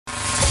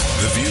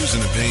views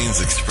and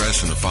opinions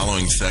expressed in the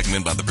following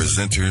segment by the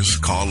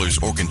presenters, callers,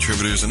 or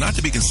contributors are not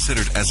to be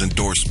considered as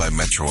endorsed by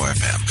Metro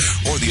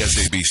FM or the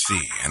SABC,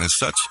 and as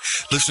such,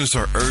 listeners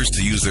are urged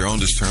to use their own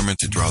discernment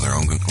to draw their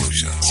own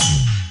conclusions.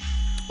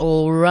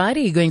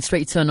 Alrighty, going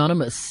straight to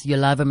Anonymous. You're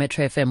live on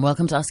Metro FM.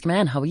 Welcome to Ask a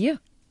Man. How are you?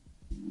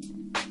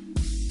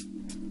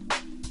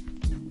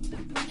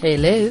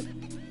 Hello.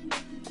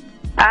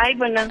 Hi,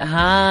 Bona.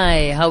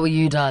 Hi, how are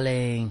you,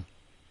 darling?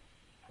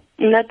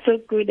 Not so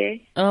good, eh?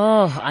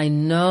 Oh, I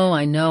know.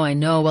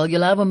 Well,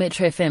 you're live on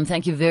Metro FM.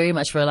 Thank you very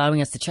much for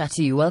allowing us to chat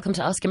to you. Welcome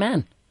to Ask a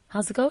Man.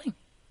 How's it going?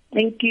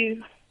 Thank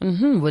you.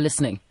 We're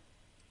listening.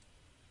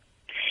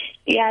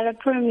 Yeah, the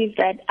problem is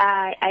that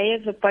I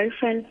have a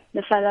boyfriend,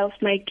 the father of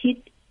my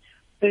kid.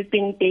 We've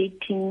been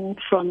dating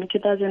from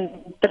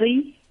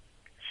 2003.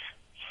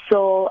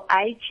 So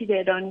I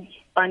cheated on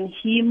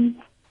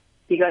him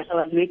because I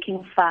was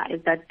working far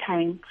at that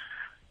time.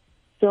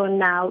 So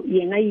now,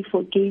 he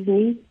forgave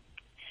me.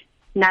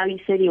 Now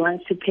he said he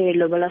wants to pay a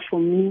lobola for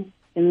me,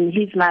 and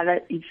his mother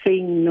is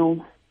saying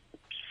no.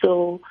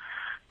 So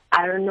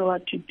I don't know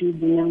what to do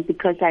now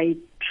because I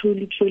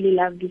truly, truly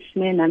love this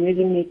man. I'm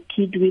having a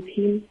kid with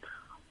him.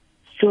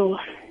 So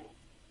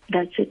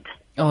that's it.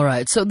 All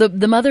right. So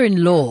the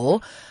mother-in-law,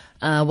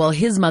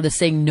 his mother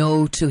saying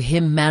no to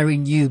him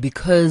marrying you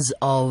because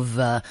of,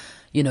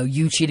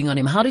 you cheating on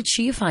him. How did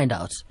she find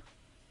out?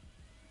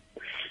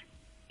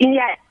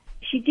 Yeah,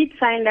 she did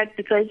find out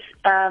because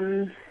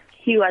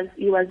he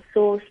was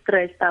so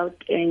stressed out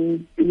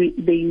and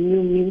they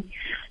knew me.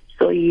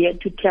 So he had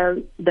to tell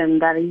them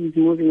that he's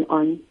moving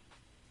on.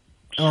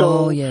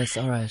 Oh, yes.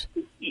 All right.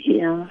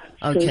 Yeah.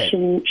 Okay.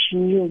 So she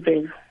knew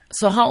them.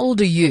 So how old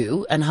are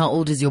you and how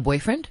old is your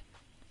boyfriend?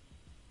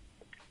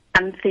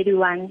 I'm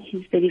 31.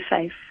 He's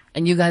 35.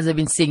 And you guys have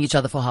been seeing each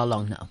other for how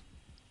long now?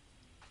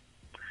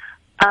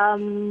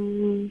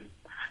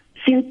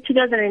 Since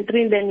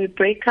 2003, then we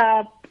break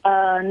up.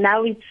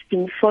 Now it's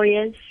been 4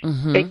 years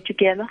back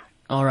together.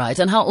 All right.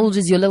 And how old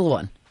is your little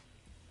one?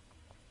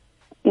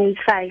 He's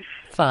 5.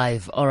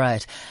 5. All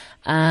right.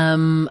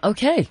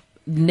 Okay.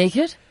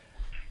 Naked?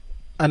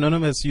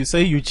 Anonymous, you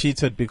say you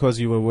cheated because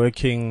you were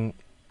working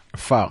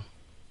far.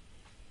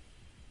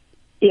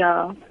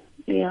 Yeah.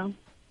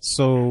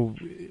 So,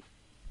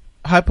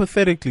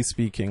 hypothetically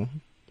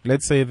speaking,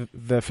 let's say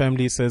the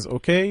family says,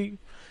 okay,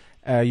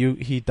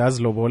 he does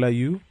lobola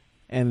you,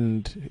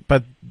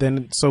 but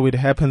then so it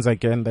happens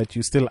again that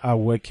you still are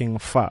working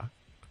far.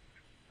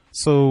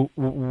 So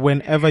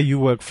whenever you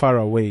work far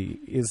away,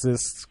 is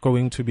this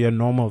going to be a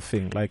normal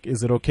thing? Like,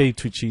 is it okay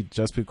to cheat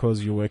just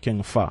because you're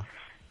working far?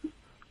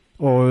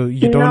 Or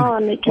you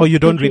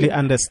don't really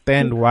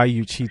understand why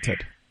you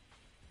cheated?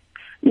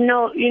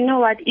 No, you know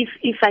what?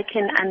 If I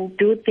can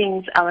undo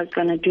things, I was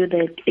gonna do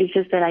that. It's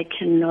just that I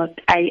cannot.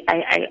 I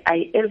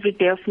every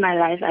day of my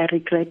life I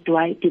regret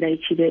why did I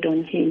cheated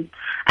on him.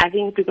 I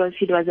think because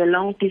it was a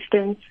long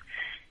distance,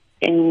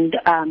 and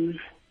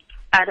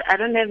I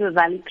don't have a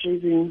valid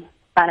reason,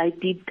 but I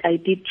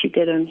did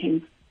cheated on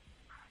him.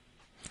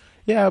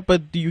 Yeah,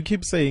 but you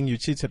keep saying you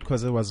cheated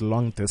because it was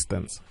long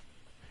distance.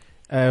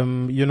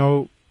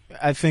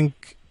 I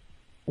think,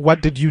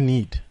 what did you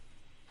need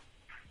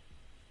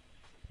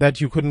that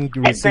you couldn't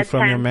receive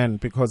from your man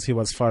because he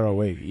was far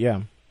away?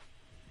 Yeah.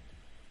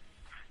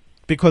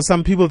 Because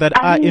some people that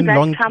are in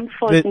long...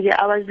 comfort.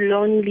 I was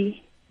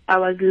lonely. I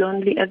was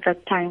lonely at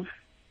that time.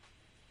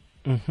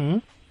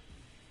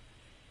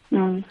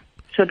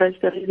 So that's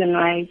the reason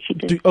why I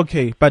cheated.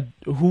 Okay, but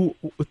do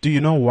you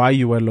know why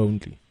you were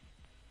lonely?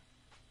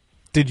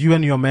 Did you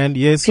and your man?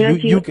 Yes,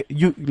 you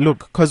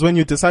look, because when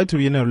you decide to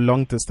be in a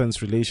long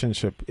distance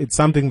relationship, it's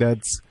something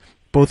that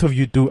both of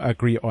you do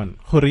agree on.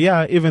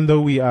 Huria, even though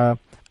we are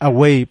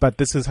away, but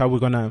this is how we're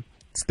gonna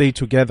stay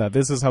together.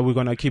 This is how we're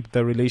gonna keep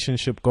the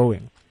relationship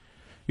going.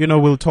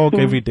 We'll talk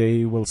every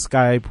day. We'll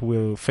Skype.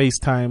 We'll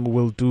FaceTime.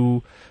 We'll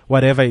do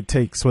whatever it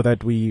takes so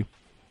that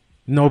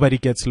nobody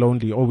gets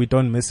lonely or we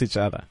don't miss each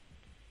other.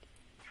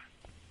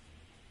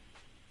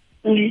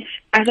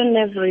 I don't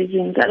have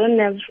reasons. I don't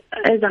have,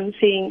 as I'm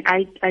saying,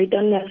 I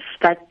don't have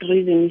that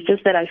reason. It's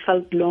just that I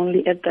felt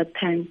lonely at that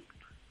time.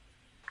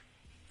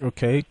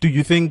 Okay. Do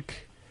you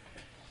think,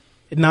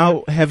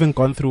 now having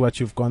gone through what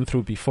you've gone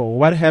through before,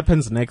 what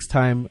happens next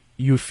time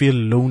you feel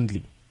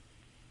lonely?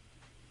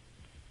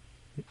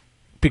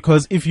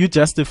 Because if you're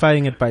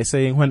justifying it by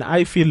saying, when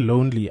I feel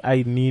lonely,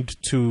 I need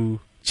to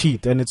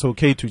cheat, and it's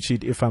okay to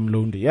cheat if I'm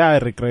lonely. Yeah, I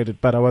regret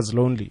it, but I was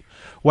lonely.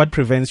 What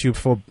prevents you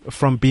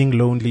from being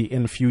lonely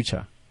in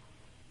future?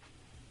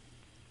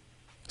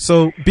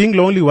 So being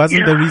lonely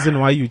wasn't the reason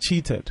why you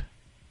cheated.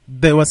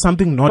 There was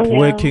something not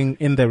working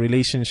in the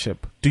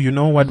relationship. Do you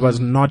know what was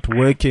not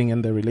working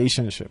in the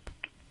relationship?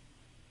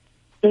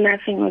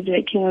 Nothing was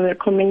working. We were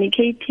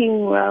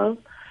communicating well.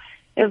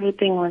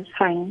 Everything was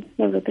fine.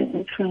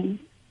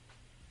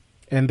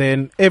 And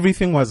then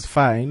everything was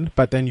fine,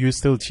 but then you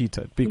still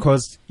cheated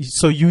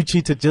so you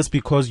cheated just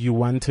because you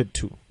wanted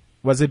to.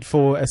 Was it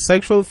for a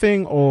sexual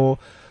thing or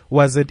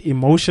was it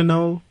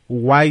emotional?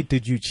 Why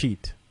did you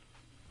cheat?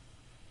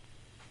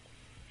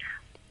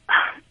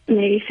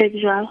 Maybe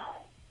sexual.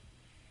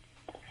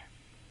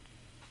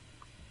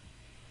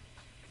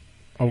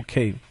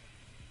 Okay.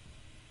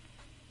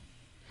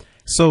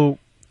 So,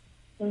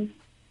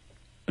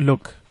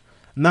 look,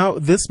 now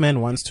this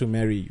man wants to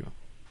marry you.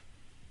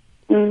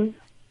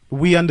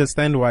 We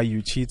understand why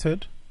you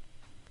cheated.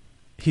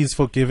 He's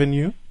forgiven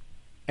you.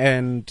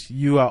 And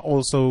you are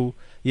also,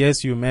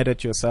 yes, you're mad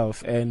at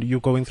yourself and you're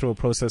going through a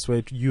process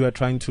where you are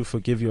trying to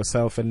forgive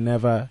yourself and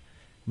never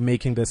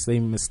making the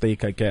same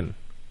mistake again.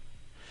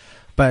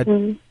 But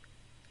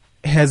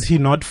has he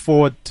not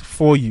fought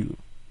for you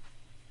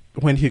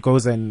when he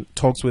goes and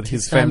talks with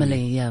his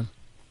family? Yeah.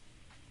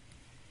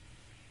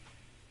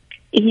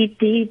 He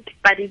did,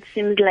 but it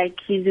seems like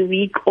he's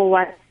weak or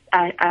what.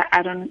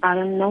 I don't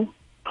know.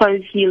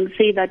 Because he'll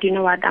say that, you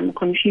know what, I'm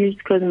confused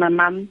because my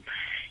mom,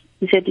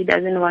 he said he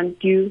doesn't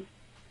want you.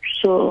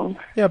 So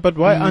yeah, but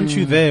why aren't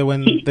you there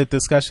when the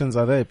discussions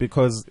are there?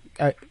 Because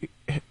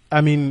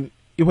I mean,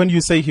 when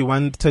you say he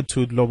wanted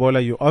to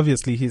lobola you,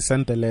 obviously he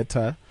sent a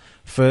letter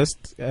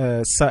first.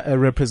 A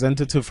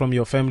representative from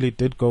your family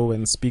did go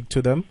and speak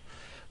to them.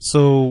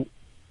 So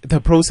the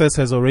process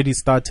has already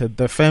started.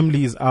 The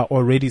families are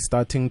already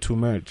starting to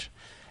merge,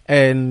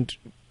 and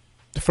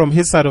from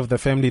his side of the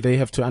family, they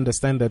have to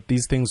understand that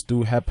these things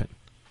do happen.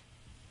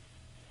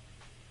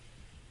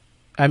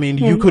 I mean,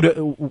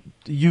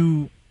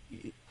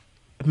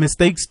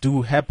 mistakes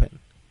do happen.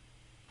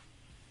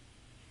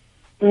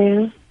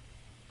 Yeah.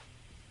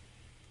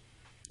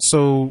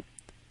 So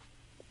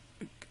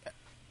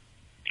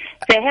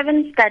they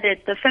haven't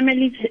started. The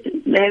families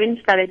they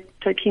haven't started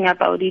talking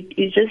about it.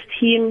 It's just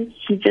him.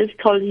 He just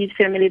told his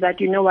family that,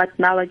 you know what,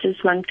 now I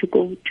just want to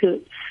go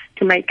to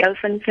my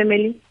girlfriend's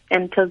family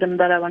and tell them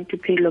that I want to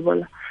pay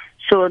lobola.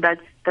 So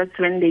that's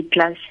when they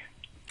clash.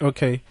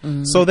 Okay.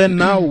 So then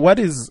now what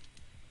is...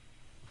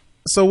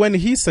 So when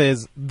he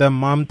says the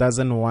mom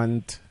doesn't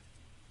want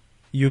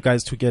you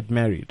guys to get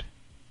married,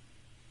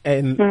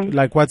 and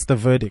like, what's the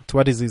verdict?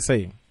 What is he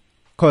saying?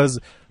 Because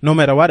no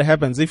matter what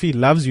happens, if he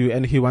loves you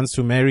and he wants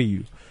to marry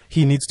you,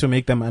 he needs to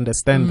make them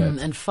understand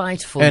that. And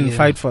fight for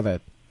fight for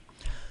that.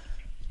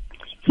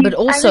 But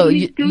also,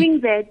 he's doing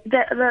that.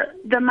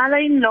 The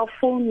mother-in-law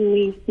phoned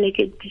me,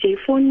 naked DJ,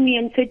 phoned me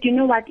and said, you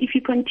know what, if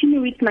you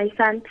continue with my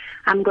son,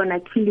 I'm going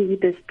to kill you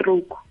with a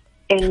stroke.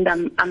 And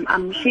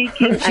I'm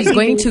shaking. She's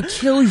going to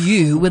kill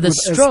you with a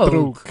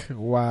stroke.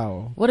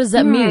 Wow. What does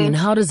that mean?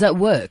 How does that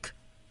work?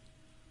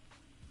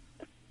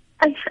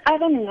 I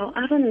don't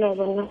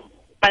know.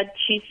 But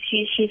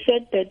she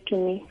said that to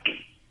me.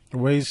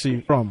 Where is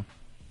she from?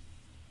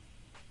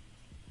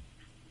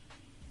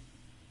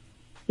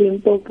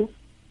 Limpopo.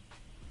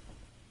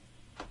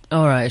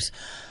 All right.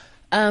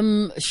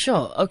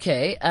 Sure.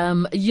 Okay.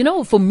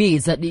 For me,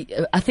 it's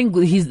that I think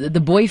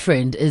the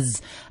boyfriend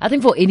is, I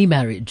think for any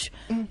marriage,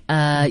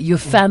 your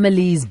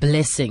family's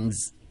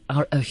blessings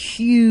are a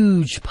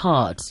huge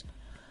part.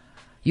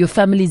 Your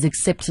family's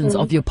acceptance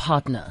of your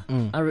partner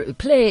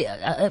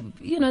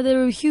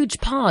they're a huge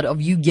part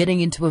of you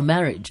getting into a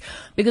marriage,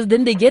 because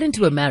then they get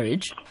into a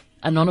marriage,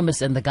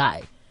 Anonymous and the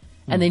guy,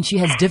 and then she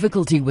has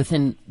difficulty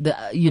within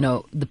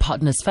the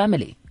partner's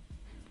family.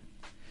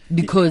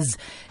 Because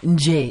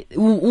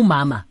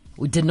umama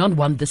did not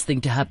want this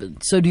thing to happen.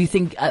 So do you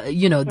think,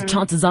 the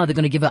chances are they're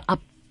going to give her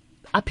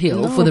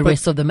uphill for the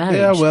rest of the marriage?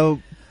 Yeah,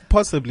 well,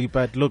 possibly.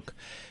 But look,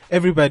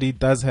 everybody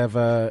does have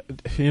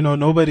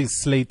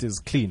nobody's slate is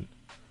clean.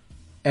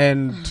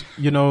 And,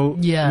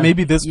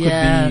 maybe this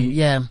could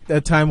be a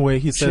time where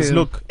he says,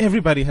 look,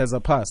 everybody has a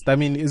past. I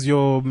mean, is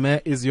your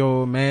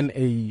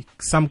man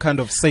some kind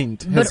of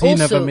saint? Has he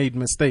never made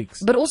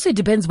mistakes? But also it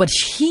depends what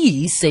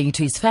he's saying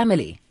to his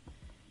family.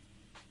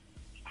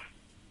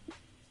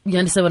 You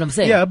understand what I'm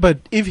saying? Yeah, but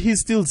if he's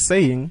still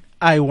saying,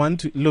 I want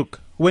to... Look,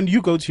 when you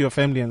go to your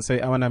family and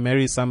say, I want to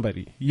marry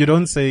somebody, you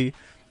don't say,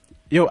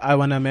 I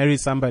want to marry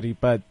somebody,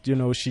 but,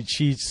 she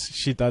cheats,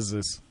 she does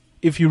this.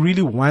 If you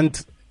really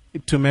want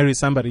to marry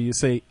somebody, you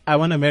say, I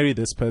want to marry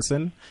this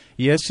person.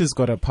 Yes, she's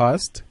got a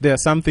past. There are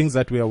some things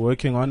that we are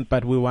working on,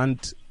 but we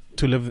want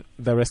to live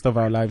the rest of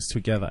our lives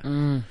together.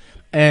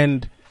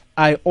 And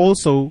I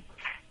also...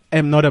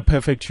 am not a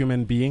perfect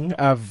human being.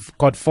 I've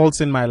got faults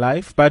in my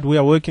life, but we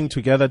are working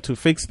together to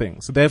fix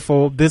things.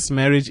 Therefore, this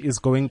marriage is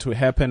going to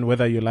happen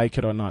whether you like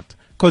it or not.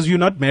 Because you're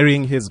not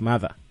marrying his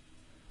mother.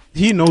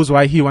 He knows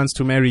why he wants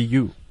to marry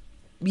you.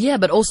 Yeah,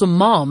 but also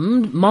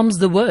mom's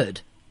the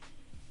word.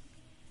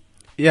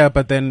 Yeah,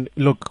 but then,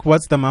 look,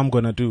 what's the mom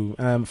going to do?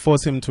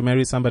 Force him to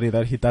marry somebody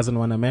that he doesn't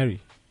want to marry.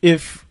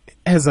 If,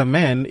 as a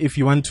man, if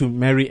you want to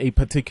marry a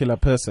particular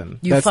person...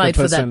 You fight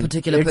for that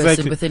particular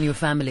person within your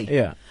family.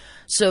 Yeah.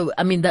 So,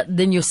 I mean,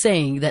 then you're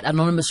saying that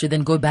Anonymous should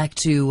then go back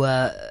to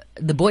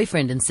the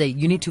boyfriend and say,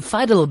 you need to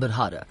fight a little bit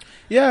harder.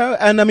 Yeah,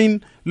 and I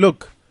mean,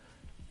 look,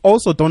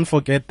 also don't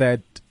forget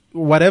that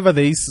whatever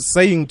they're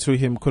saying to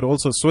him could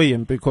also sway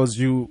him, because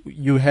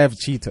you have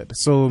cheated.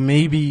 So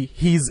maybe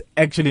he's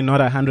actually not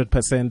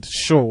 100%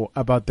 sure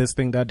about this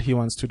thing that he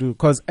wants to do.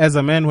 Because as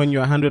a man, when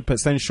you're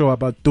 100% sure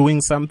about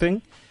doing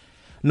something,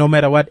 no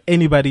matter what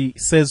anybody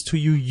says to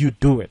you, you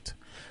do it.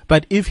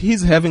 But if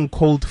he's having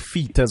cold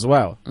feet as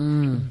well...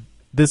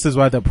 this is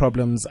why the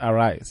problems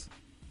arise.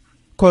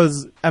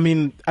 because I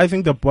mean, I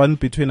think the bond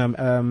between a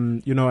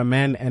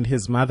man and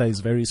his mother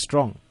is very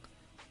strong,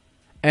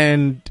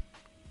 and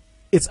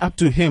it's up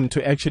to him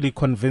to actually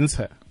convince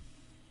her,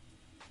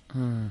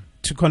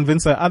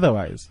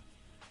 otherwise.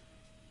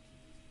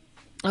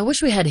 I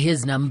wish we had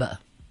his number,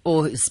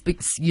 or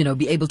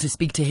be able to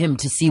speak to him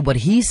to see what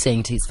he's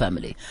saying to his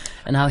family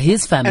and how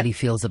his family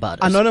feels about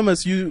it.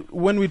 Anonymous,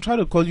 when we try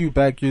to call you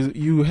back,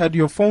 you had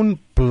your phone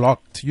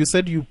blocked. You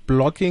said you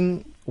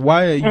blocking.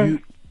 Why are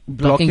you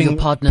blocking your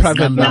partner's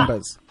private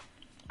numbers?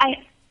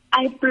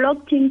 I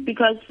blocked him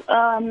because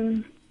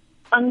on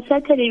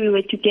Saturday we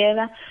were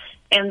together,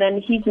 and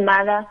then his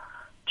mother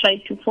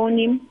tried to phone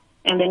him,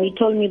 and then he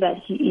told me that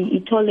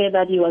he told her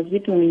that he was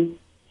with me.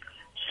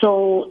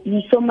 So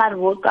he somehow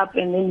woke up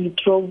and then he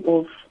drove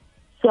off.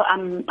 So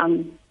I'm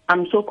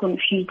so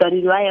confused. That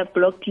is why I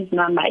blocked his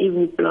number. I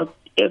even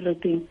blocked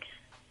everything.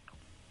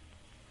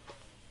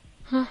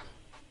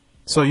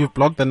 So you've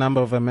blocked the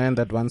number of a man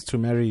that wants to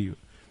marry you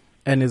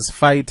and is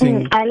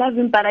fighting. I love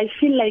him, but I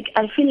feel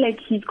like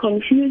he's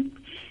confused.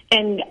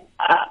 And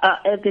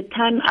at the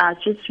time, I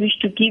just wish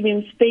to give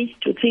him space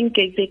to think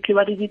exactly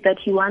what is it that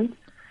he wants.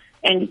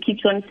 And he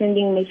keeps on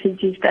sending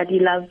messages that he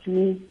loves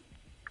me.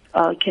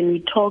 Can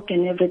we talk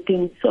and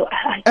everything? So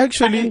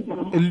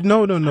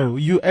no.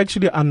 You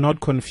actually are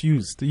not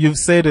confused. You've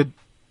said it.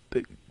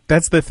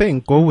 That's the thing.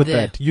 Go with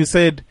that. You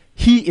said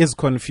he is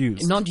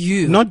confused. Not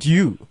you. Not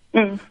you.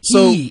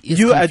 So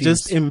you are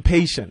just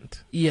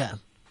impatient. Yeah.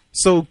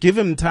 So give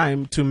him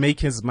time to make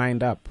his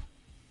mind up.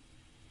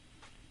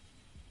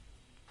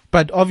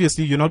 But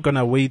obviously you're not going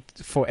to wait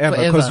forever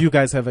because you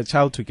guys have a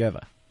child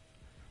together.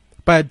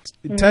 But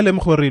tell him,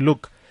 Hori,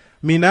 look,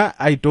 Mina,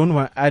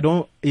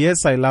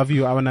 yes, I love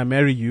you. I want to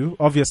marry you.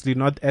 Obviously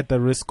not at the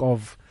risk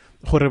of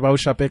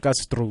Shapeka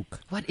stroke.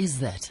 What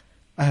is that?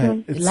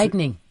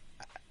 Lightning.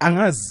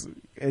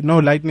 No,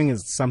 lightning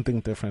is something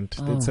different.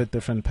 Oh. It's a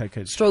different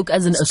package. Stroke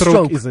as in a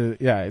stroke. It's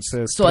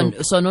a stroke.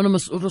 So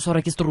Anonymous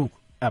stroke.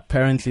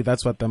 Apparently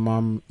that's what the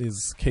mom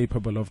is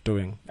capable of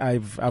doing.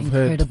 I've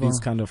heard these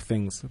kind of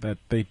things that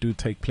they do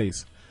take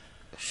place.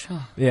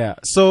 Sure. Yeah.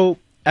 So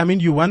I mean,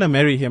 you want to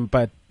marry him,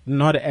 but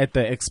not at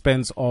the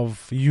expense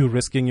of you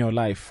risking your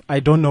life. I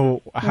don't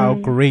know how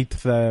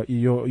great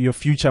your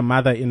future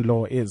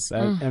mother-in-law is.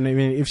 And I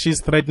mean, if she's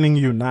threatening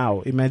you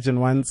now, imagine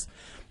once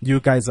you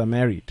guys are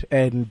married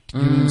and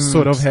you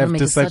sort of have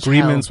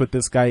disagreements with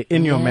this guy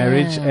in your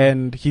marriage,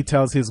 and he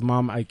tells his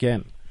mom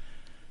again.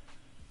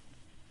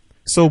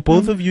 So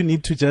both of you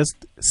need to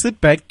just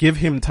sit back, give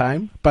him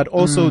time, but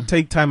also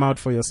take time out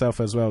for yourself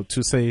as well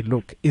to say,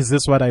 look, is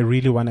this what I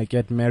really want to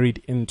get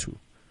married into?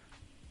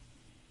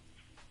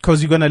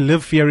 Because you're going to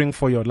live fearing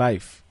for your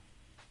life.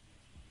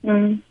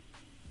 And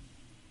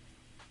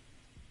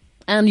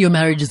your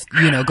marriage is,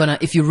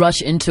 if you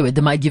rush into it,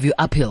 they might give you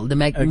uphill. They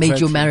might make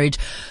your marriage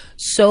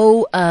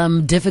so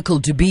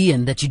difficult to be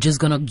in that you're just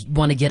going to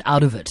want to get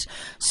out of it.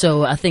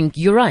 So I think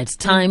you're right.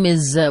 Time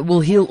will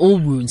heal all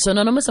wounds. So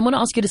Anonymous, I'm going to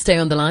ask you to stay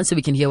on the line so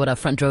we can hear what our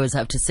front rowers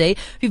have to say.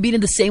 If you've been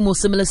in the same or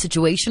similar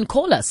situation,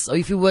 call us. Or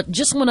if you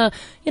just want to,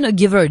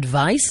 give her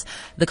advice,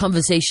 the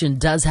conversation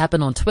does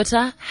happen on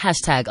Twitter.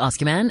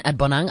 #AskYouMan at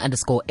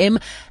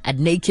Bonang_M at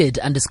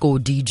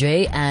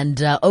Naked_DJ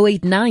and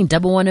 089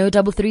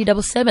 110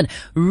 3377.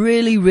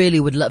 Really, really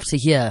would love to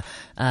hear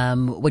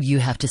what you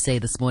have to say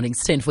this morning.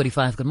 It's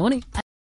 10:45. Good morning.